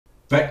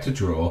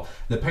VectorDraw,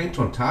 the Paint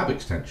on Tab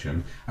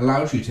extension,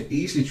 allows you to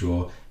easily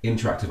draw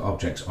interactive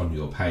objects on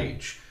your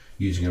page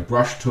using a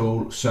brush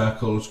tool,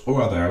 circles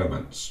or other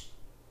elements.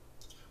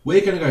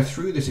 We're going to go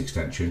through this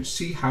extension,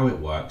 see how it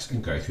works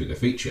and go through the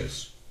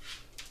features.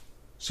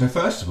 So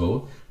first of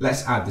all,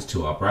 let's add this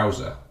to our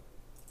browser.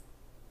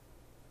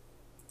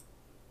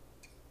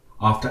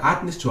 After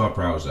adding this to our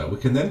browser, we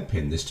can then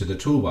pin this to the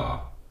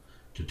toolbar.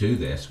 To do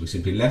this, we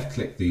simply left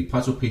click the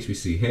puzzle piece we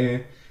see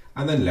here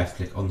and then left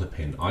click on the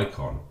pin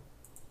icon.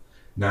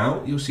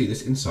 Now you'll see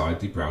this inside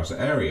the browser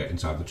area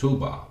inside the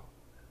toolbar.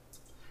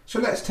 So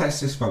let's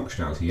test this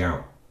functionality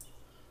out.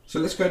 So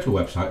let's go to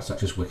a website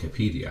such as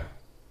Wikipedia.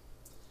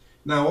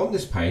 Now on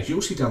this page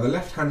you'll see down the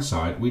left hand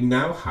side we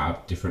now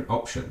have different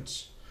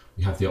options.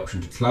 We have the option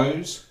to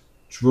close,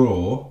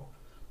 draw,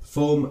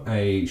 form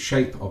a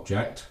shape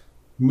object,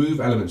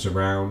 move elements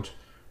around,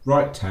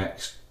 write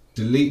text,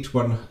 delete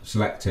one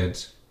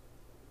selected,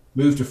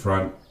 move to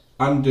front,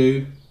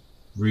 undo,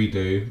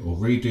 redo or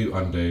redo,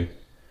 undo,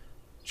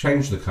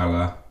 change the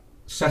color,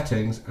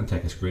 settings and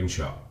take a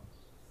screenshot.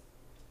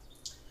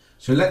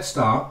 So let's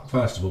start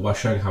first of all by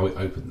showing how we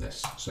open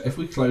this. So if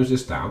we close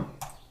this down,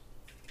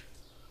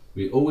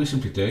 all we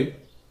simply do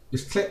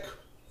is click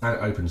and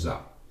it opens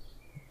up.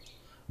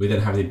 We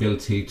then have the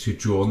ability to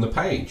draw on the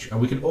page, and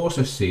we can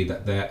also see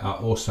that there are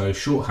also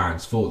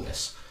shorthands for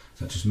this,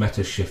 such as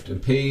Meta Shift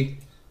and P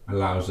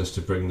allows us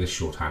to bring this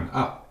shorthand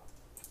up.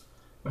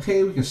 But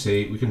here we can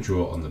see we can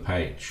draw on the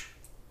page.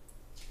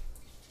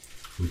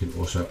 We can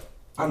also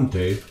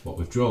undo what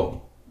we've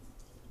drawn.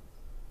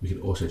 We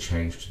can also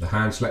change to the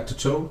hand selector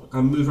tool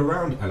and move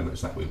around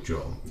elements that we've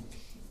drawn.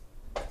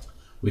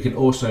 We can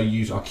also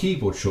use our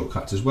keyboard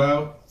shortcuts as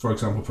well. For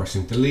example,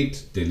 pressing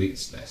delete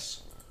deletes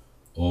this.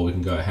 Or we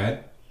can go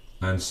ahead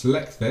and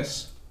select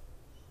this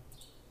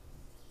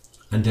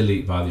and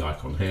delete via the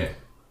icon here.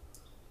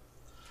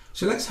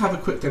 So let's have a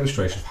quick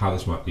demonstration of how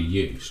this might be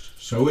used.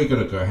 So we're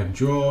going to go ahead and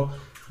draw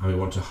and we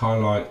want to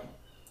highlight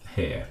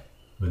here.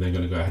 We're then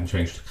going to go ahead and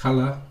change the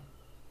color.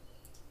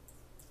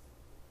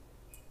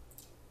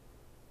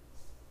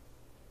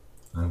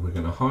 And we're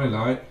going to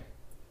highlight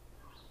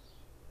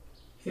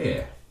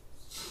here.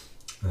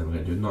 And then we're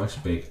going to do a nice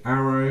big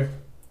arrow.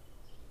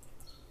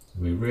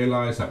 And we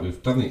realise that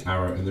we've done the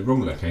arrow in the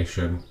wrong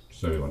location,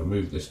 so we want to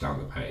move this down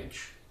the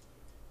page,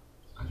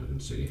 as we can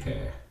see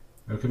here.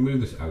 And we can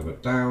move this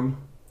element down.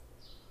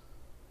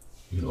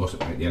 You can also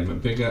make the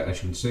element bigger, as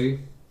you can see,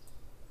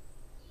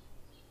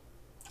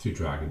 through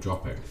drag and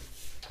dropping.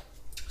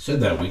 So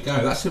there we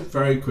go. That's a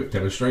very quick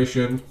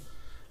demonstration,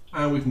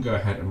 and we can go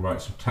ahead and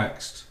write some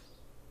text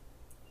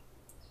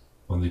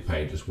on the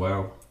page as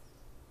well.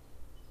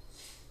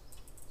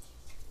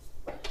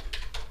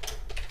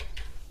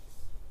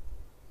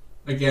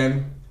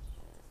 Again,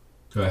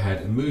 go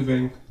ahead and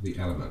moving the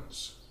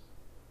elements.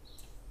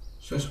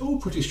 So it's all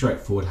pretty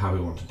straightforward how we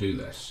want to do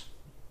this.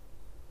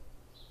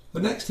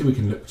 The next thing we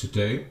can look to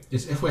do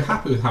is, if we're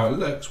happy with how it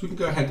looks, we can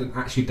go ahead and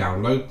actually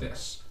download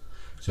this.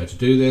 So to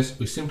do this,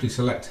 we simply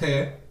select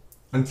here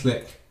and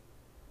click,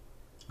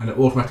 and it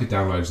automatically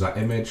downloads that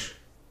image,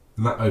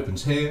 and that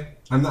opens here,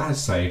 and that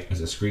has saved as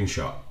a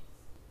screenshot.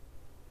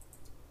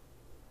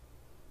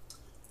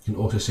 You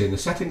can also see in the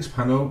settings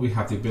panel we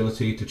have the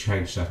ability to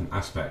change certain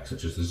aspects,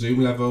 such as the zoom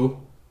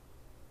level,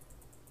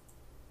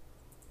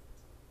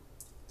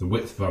 the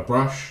width of our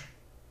brush,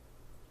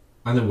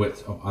 and the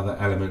width of other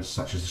elements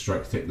such as the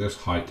stroke thickness,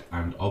 height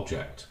and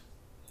object.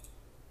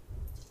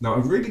 Now, a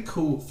really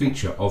cool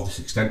feature of this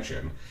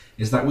extension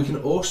is that we can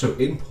also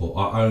import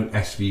our own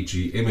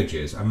SVG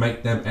images and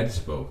make them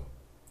editable.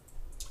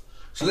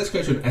 So let's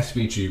go to an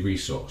SVG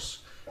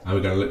resource and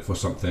we're going to look for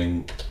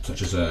something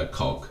such as a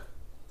cog.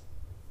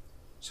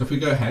 So if we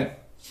go ahead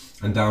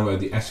and download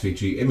the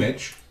SVG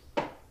image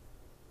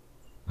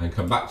and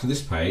come back to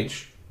this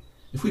page,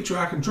 if we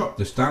drag and drop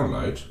this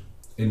download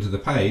into the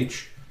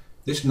page,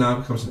 this now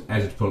becomes an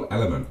editable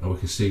element, and we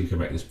can see we can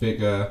make this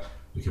bigger,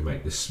 we can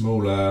make this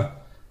smaller,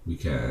 we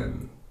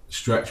can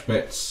stretch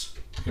bits,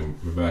 we can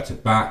revert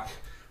it back,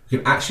 we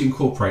can actually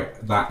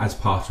incorporate that as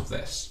part of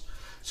this.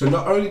 So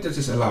not only does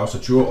this allow us to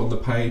draw on the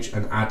page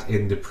and add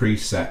in the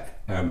preset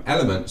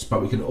elements,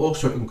 but we can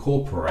also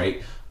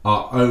incorporate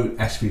our own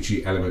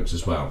SVG elements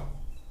as well.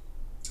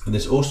 And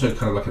there's also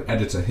kind of like an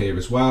editor here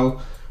as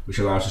well, which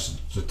allows us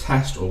to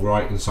test or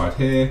write inside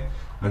here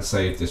and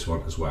save this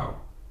one as well.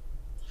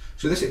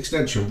 So this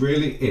extension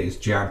really is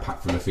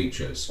jam-packed full of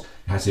features.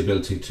 It has the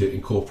ability to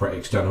incorporate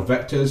external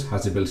vectors,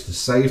 has the ability to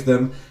save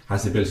them,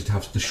 has the ability to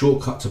have the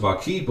shortcuts of our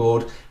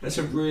keyboard, and it's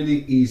a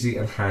really easy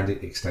and handy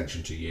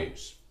extension to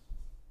use.